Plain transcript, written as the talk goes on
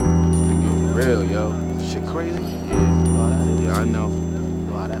real, yo. Shit crazy? Yeah, I know.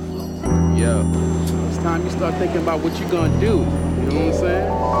 How that flows. Yeah. It's time you start thinking about what you gonna do. You know what I'm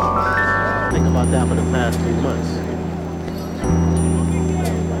saying? Think about that for the past 3 months.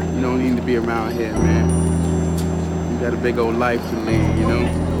 You don't need to be around here, man. You got a big old life to lead, you know?